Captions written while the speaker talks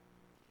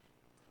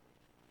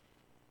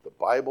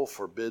The Bible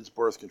forbids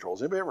birth control.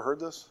 Has anybody ever heard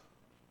this?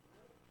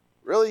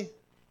 Really?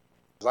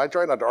 I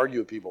try not to argue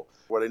with people.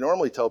 What I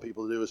normally tell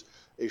people to do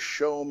is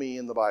show me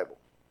in the Bible.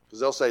 Because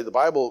they'll say the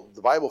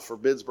Bible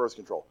forbids birth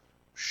control.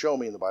 Show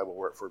me in the Bible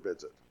where it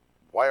forbids it.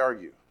 Why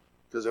argue?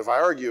 Because if I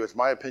argue, it's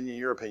my opinion,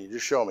 your opinion.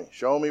 Just show me.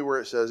 Show me where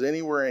it says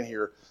anywhere in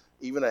here,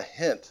 even a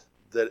hint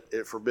that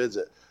it forbids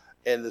it.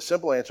 And the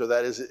simple answer to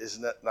that is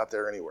not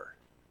there anywhere.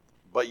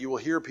 But you will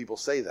hear people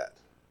say that.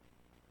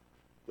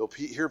 You'll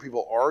hear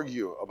people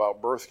argue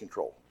about birth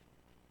control.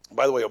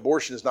 By the way,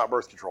 abortion is not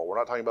birth control. We're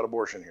not talking about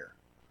abortion here.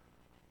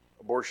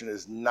 Abortion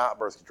is not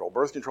birth control.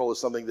 Birth control is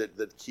something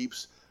that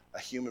keeps a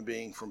human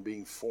being from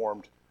being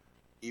formed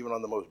even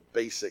on the most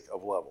basic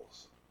of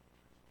levels.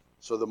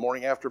 So the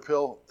morning after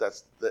pill,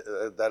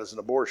 that is an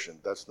abortion.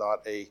 That's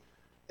not a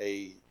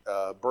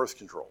birth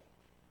control.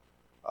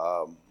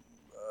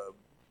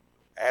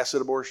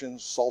 Acid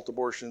abortions, salt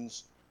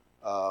abortions,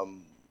 I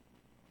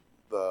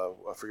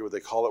forget what they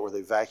call it, where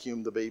they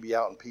vacuum the baby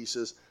out in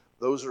pieces.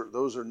 That's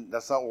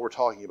not what we're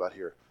talking about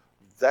here.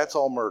 That's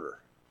all murder.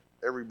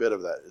 Every bit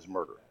of that is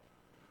murder.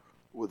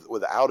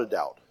 Without a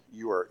doubt.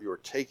 You are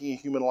taking a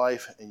human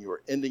life and you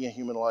are ending a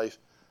human life.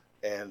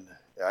 And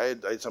I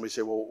had somebody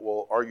say,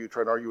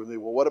 try to argue with me.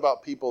 Well, what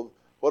about people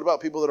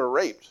that are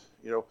raped?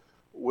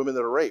 Women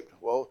that are raped.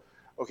 Well,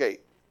 okay,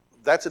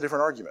 that's a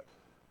different argument.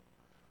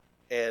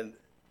 And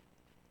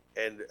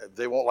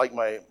they won't like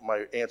my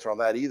answer on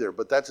that either,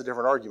 but that's a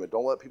different argument.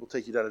 Don't let people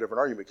take you down a different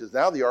argument, because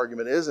now the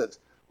argument isn't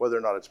whether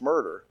or not it's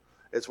murder.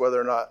 It's whether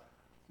or not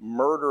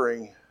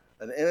murdering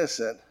an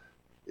innocent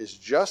is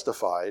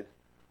justified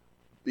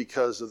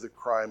because of the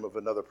crime of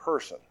another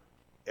person.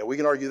 And we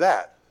can argue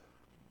that,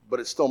 but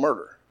it's still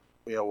murder.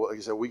 Like I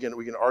said, we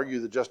can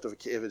argue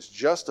if it's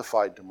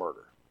justified to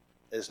murder.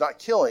 And it's not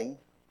killing,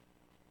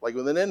 like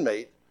with an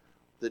inmate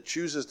that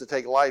chooses to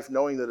take life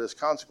knowing that his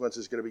consequence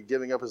is going to be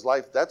giving up his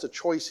life. That's a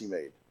choice he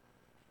made.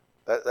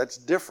 That's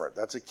different.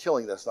 That's a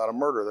killing. That's not a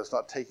murder. That's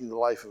not taking the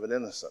life of an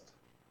innocent.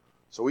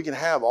 So we can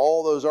have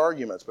all those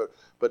arguments, but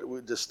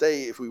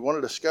if we want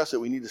to discuss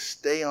it, we need to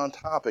stay on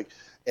topic.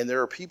 And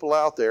there are people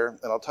out there,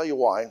 and I'll tell you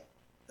why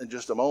in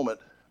just a moment,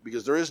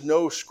 because there is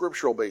no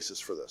scriptural basis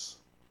for this,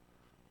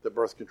 that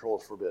birth control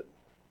is forbidden.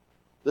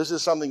 This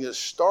is something that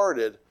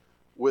started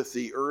with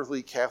the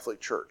early Catholic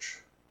Church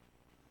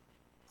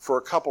for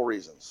a couple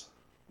reasons.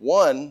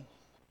 One,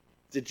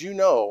 did you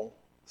know,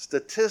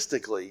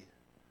 statistically,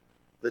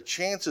 the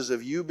chances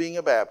of you being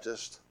a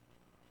Baptist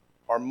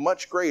are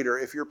much greater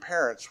if your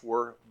parents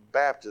were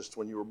Baptist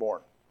when you were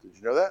born? Did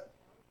you know that?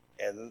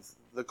 And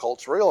the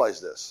cults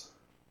realize this.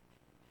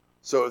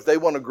 So if they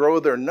want to grow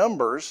their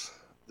numbers,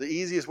 the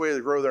easiest way to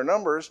grow their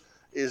numbers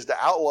is to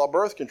outlaw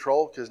birth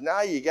control, because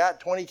now you got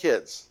 20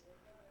 kids.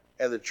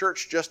 And the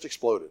church just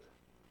exploded,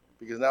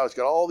 because now it's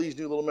got all these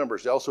new little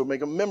members. They also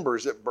make them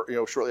members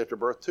shortly after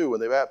birth too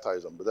when they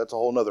baptize them, but that's a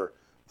whole other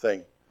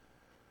thing.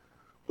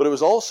 But it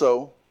was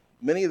also,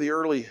 many of the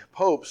early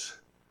popes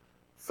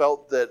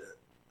felt that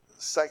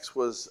sex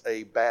was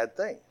a bad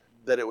thing,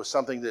 that it was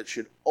something that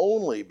should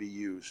only be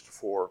used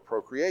for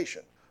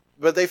procreation.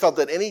 But they felt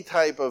that any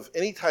type of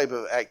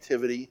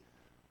activity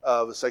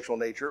of a sexual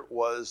nature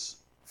was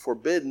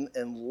forbidden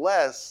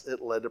unless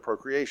it led to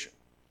procreation.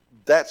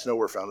 That's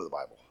nowhere found in the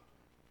Bible.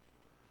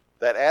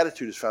 That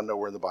attitude is found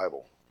nowhere in the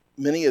Bible.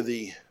 Many of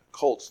the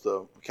cults,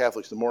 the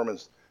Catholics, the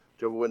Mormons,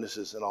 Jehovah's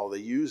Witnesses, and all, they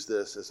use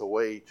this as a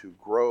way to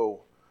grow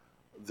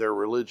their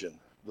religion.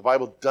 The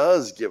Bible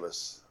does give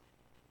us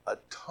a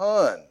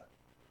ton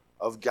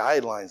of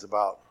guidelines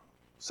about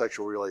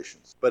sexual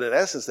relations. But in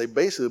essence, they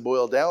basically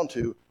boil down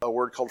to a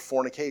word called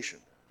fornication.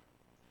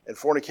 And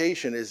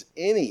fornication is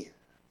any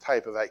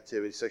type of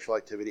activity, sexual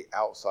activity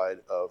outside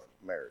of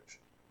marriage.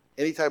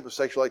 Any type of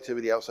sexual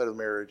activity outside of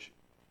marriage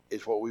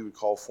is what we would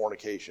call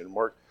fornication.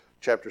 Mark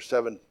chapter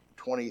 7,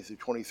 20 through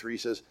 23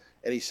 says,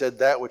 "And he said,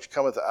 that which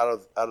cometh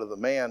out of the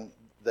man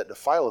that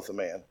defileth the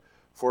man,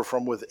 for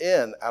from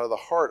within, out of the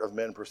heart of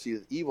men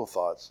proceedeth evil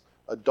thoughts,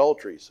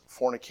 adulteries,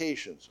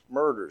 fornications,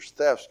 murders,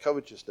 thefts,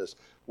 covetousness,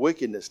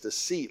 wickedness,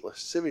 deceit,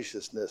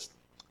 lasciviousness,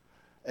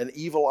 an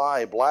evil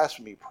eye,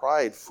 blasphemy,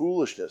 pride,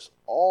 foolishness.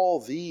 All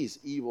these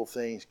evil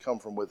things come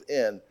from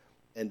within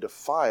and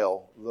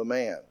defile the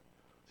man."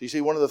 So you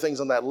see, one of the things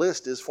on that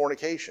list is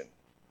fornication.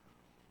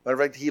 Matter of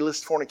fact, he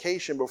lists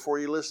fornication before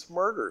he lists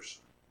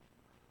murders.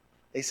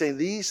 He's saying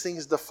these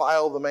things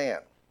defile the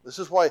man. This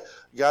is why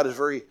God is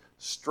very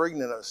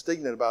stringent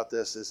about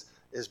this,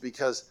 is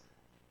because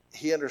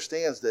he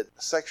understands that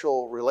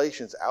sexual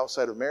relations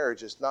outside of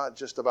marriage is not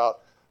just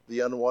about the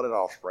unwanted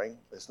offspring.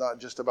 It's not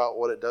just about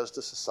what it does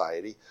to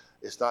society.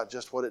 It's not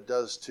just what it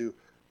does to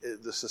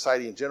the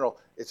society in general.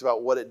 It's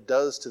about what it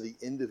does to the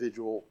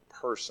individual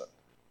person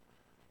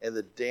and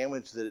the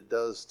damage that it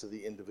does to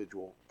the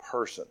individual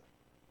person.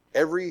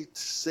 Every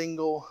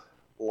single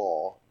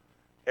law,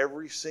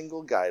 every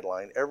single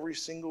guideline, every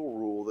single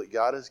rule that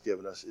God has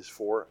given us is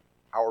for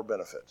our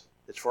benefit.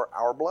 It's for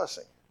our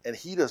blessing. And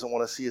he doesn't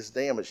want to see us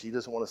damaged. He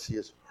doesn't want to see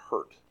us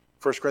hurt.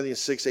 1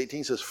 Corinthians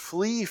 6:18 says,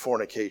 "Flee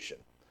fornication."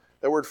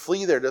 That word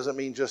flee there doesn't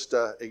mean just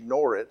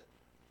ignore it.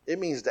 It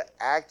means to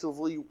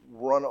actively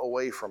run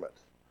away from it.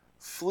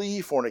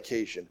 Flee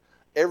fornication.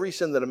 Every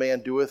sin that a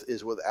man doeth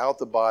is without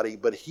the body,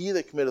 but he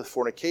that committeth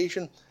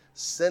fornication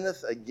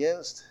sinneth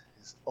against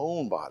his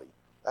own body.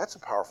 That's a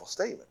powerful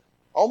statement.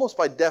 Almost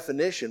by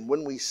definition,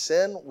 when we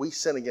sin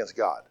against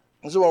God.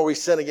 This is when we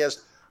sin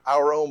against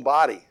our own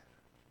body.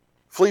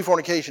 Flee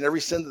fornication.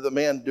 Every sin that the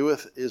man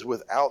doeth is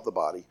without the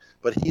body,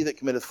 but he that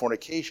committeth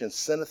fornication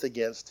sinneth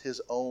against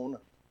his own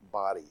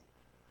body.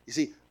 You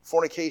see,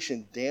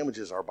 fornication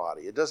damages our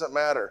body. It doesn't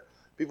matter.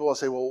 People will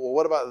say, well,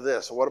 what about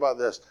this? Or what about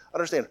this?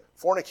 Understand,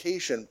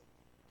 fornication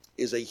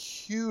is a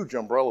huge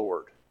umbrella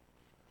word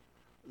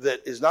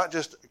that is not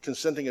just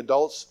consenting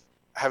adults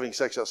having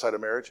sex outside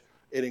of marriage.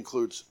 It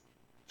includes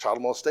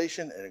child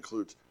molestation. It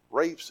includes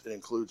rapes. It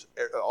includes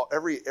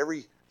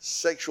every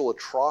sexual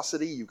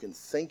atrocity you can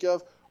think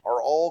of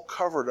are all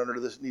covered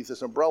underneath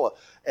this umbrella.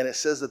 And it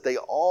says that they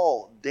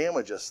all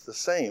damage us the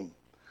same.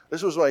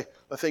 This was my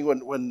thing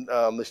when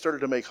they started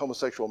to make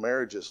homosexual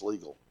marriages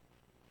legal.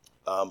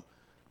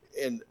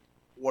 And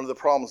one of the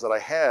problems that I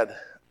had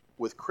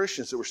with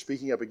Christians that were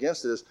speaking up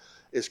against it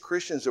is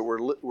Christians that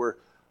were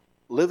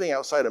living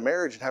outside of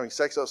marriage and having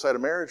sex outside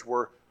of marriage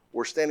were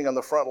standing on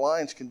the front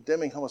lines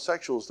condemning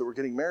homosexuals that were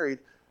getting married.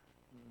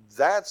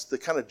 That's the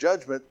kind of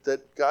judgment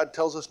that God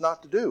tells us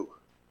not to do.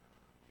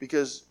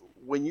 Because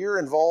when you're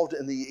involved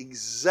in the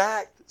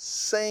exact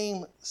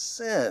same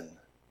sin,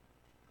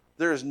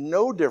 there is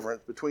no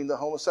difference between the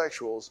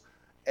homosexuals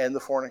and the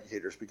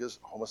fornicators, because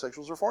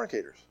homosexuals are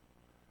fornicators.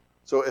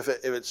 So if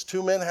it's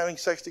two men having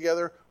sex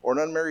together, or an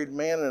unmarried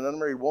man and an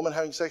unmarried woman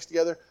having sex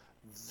together,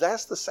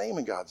 that's the same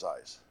in God's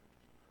eyes.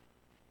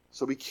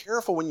 So be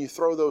careful when you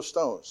throw those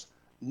stones.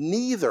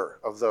 Neither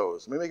of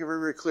those, let me make it very,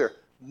 very clear,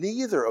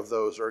 neither of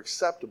those are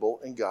acceptable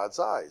in God's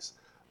eyes.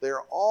 They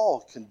are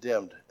all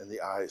condemned in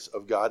the eyes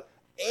of God,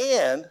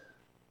 and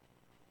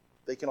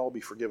they can all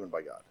be forgiven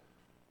by God.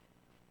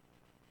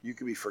 You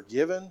can be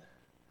forgiven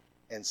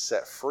and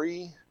set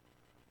free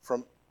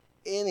from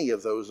any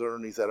of those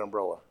underneath that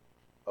umbrella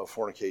of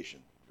fornication.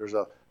 There's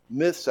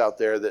myths out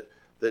there that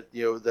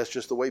that's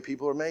just the way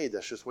people are made.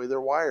 That's just the way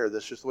they're wired.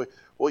 That's just the way.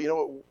 Well, you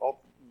know what?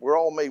 We're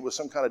all made with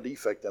some kind of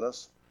defect in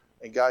us,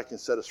 and God can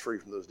set us free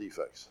from those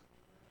defects.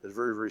 It's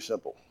very, very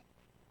simple.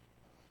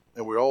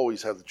 And we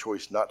always have the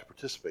choice not to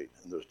participate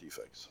in those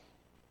defects.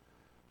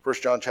 1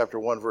 John chapter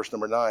 1, verse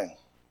number 9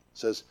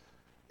 says,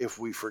 if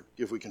we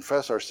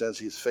confess our sins,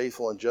 he is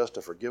faithful and just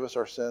to forgive us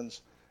our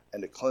sins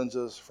and to cleanse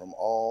us from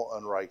all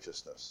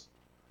unrighteousness.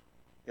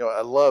 You know,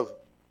 I love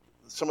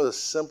some of the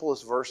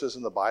simplest verses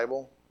in the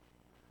Bible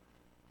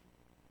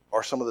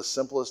are some of the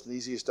simplest and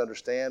easiest to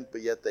understand,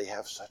 but yet they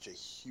have such a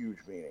huge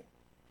meaning.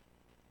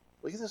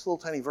 Look at this little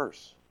tiny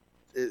verse.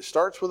 It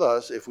starts with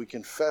us if we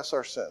confess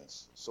our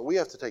sins. So we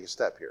have to take a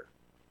step here.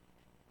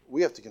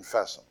 We have to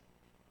confess them.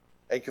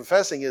 And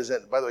confessing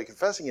by the way,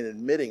 confessing and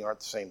admitting aren't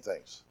the same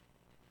things.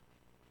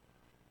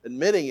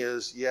 Admitting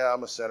is, yeah,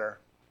 I'm a sinner.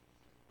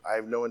 I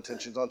have no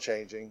intentions on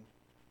changing.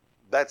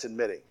 That's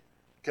admitting.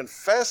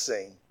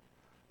 Confessing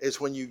is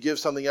when you give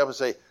something up and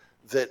say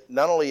that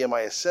not only am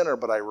I a sinner,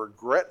 but I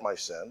regret my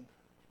sin,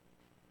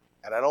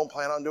 and I don't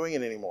plan on doing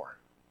it anymore.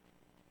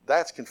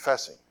 That's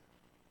confessing.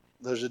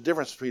 There's a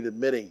difference between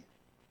admitting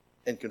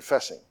and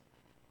confessing.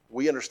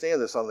 We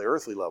understand this on the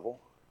earthly level.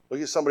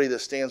 Look at somebody that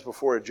stands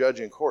before a judge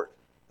in court.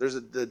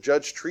 The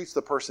judge treats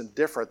the person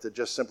different that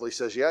just simply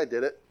says, yeah, I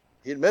did it.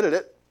 He admitted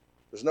it.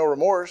 There's no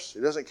remorse. He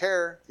doesn't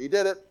care. He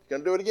did it. He's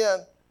going to do it again.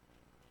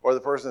 Or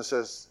the person that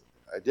says,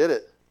 I did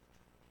it.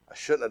 I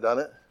shouldn't have done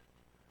it.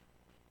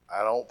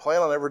 I don't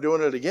plan on ever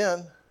doing it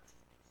again.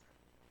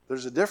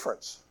 There's a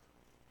difference.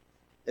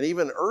 And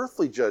even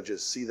earthly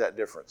judges see that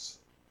difference.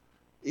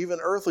 Even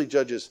earthly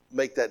judges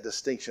make that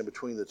distinction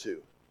between the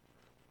two.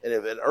 And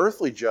if an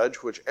earthly judge,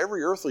 which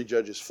every earthly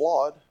judge is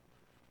flawed,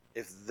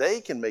 if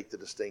they can make the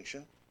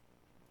distinction,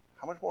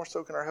 how much more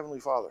so can our Heavenly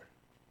Father?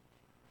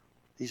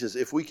 He says,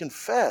 if we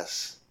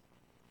confess,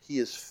 he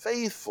is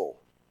faithful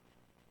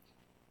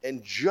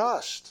and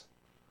just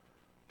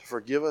to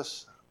forgive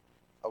us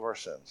of our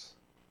sins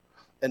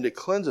and to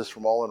cleanse us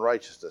from all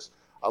unrighteousness.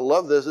 I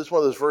love this. This is one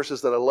of those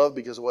verses that I love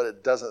because of what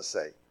it doesn't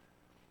say.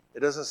 It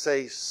doesn't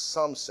say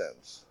some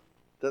sins.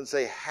 It doesn't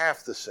say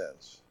half the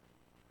sins.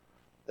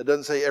 It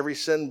doesn't say every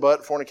sin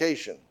but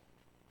fornication.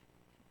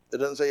 It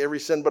doesn't say every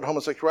sin but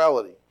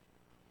homosexuality.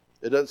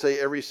 It doesn't say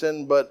every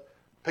sin but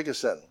pick a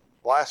sin,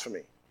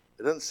 blasphemy.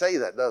 It doesn't say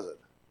that, does it?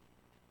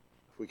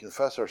 If we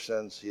confess our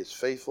sins, he is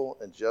faithful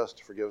and just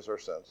to forgive us our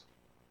sins.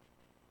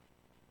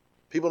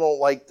 People don't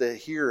like to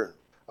hear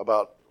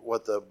about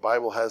what the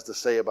Bible has to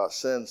say about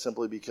sin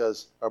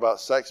or about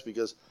sex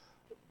because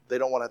they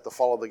don't want to have to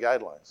follow the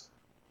guidelines.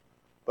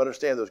 But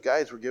understand, those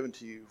guides were given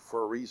to you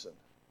for a reason,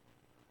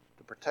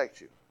 to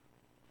protect you.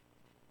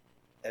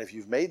 And if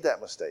you've made that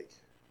mistake,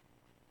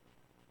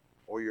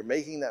 or you're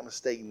making that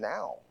mistake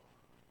now,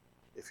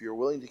 if you're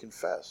willing to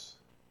confess,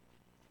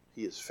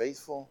 he is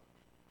faithful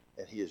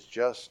and he is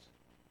just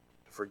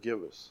to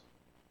forgive us.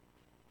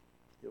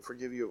 He'll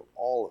forgive you of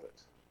all of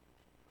it.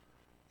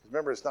 Because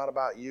remember, it's not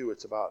about you,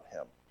 it's about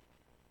him.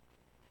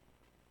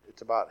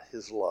 It's about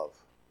his love.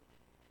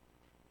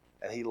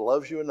 And he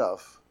loves you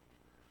enough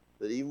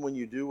that even when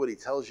you do what he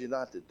tells you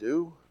not to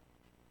do,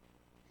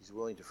 he's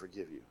willing to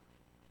forgive you.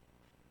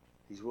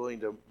 He's willing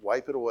to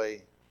wipe it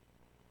away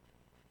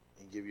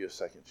and give you a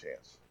second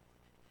chance,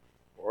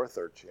 or a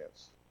third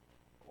chance,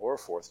 or a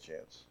fourth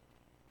chance,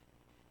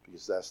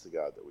 because that's the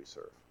God that we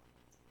serve.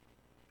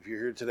 If you're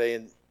here today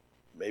and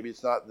maybe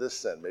it's not this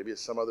sin, maybe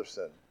it's some other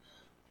sin,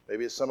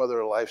 maybe it's some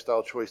other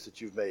lifestyle choice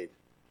that you've made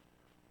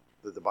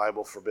that the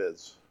Bible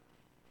forbids,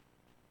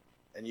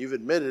 and you've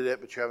admitted it,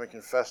 but you haven't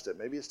confessed it,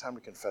 maybe it's time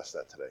to confess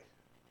that today.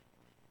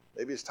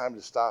 Maybe it's time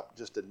to stop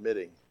just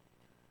admitting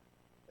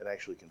and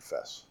actually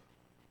confess.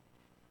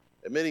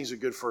 Admitting is a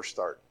good first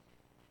start.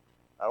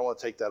 I don't want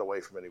to take that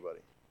away from anybody.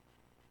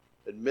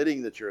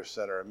 Admitting that you're a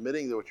sinner,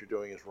 admitting that what you're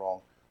doing is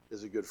wrong,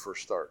 is a good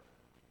first start.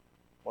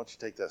 Why don't you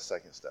take that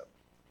second step?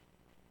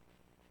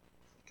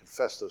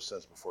 Confess those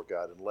sins before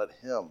God and let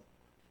him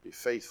be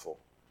faithful.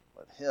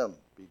 Let him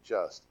be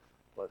just.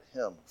 Let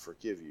him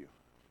forgive you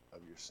of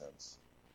your sins.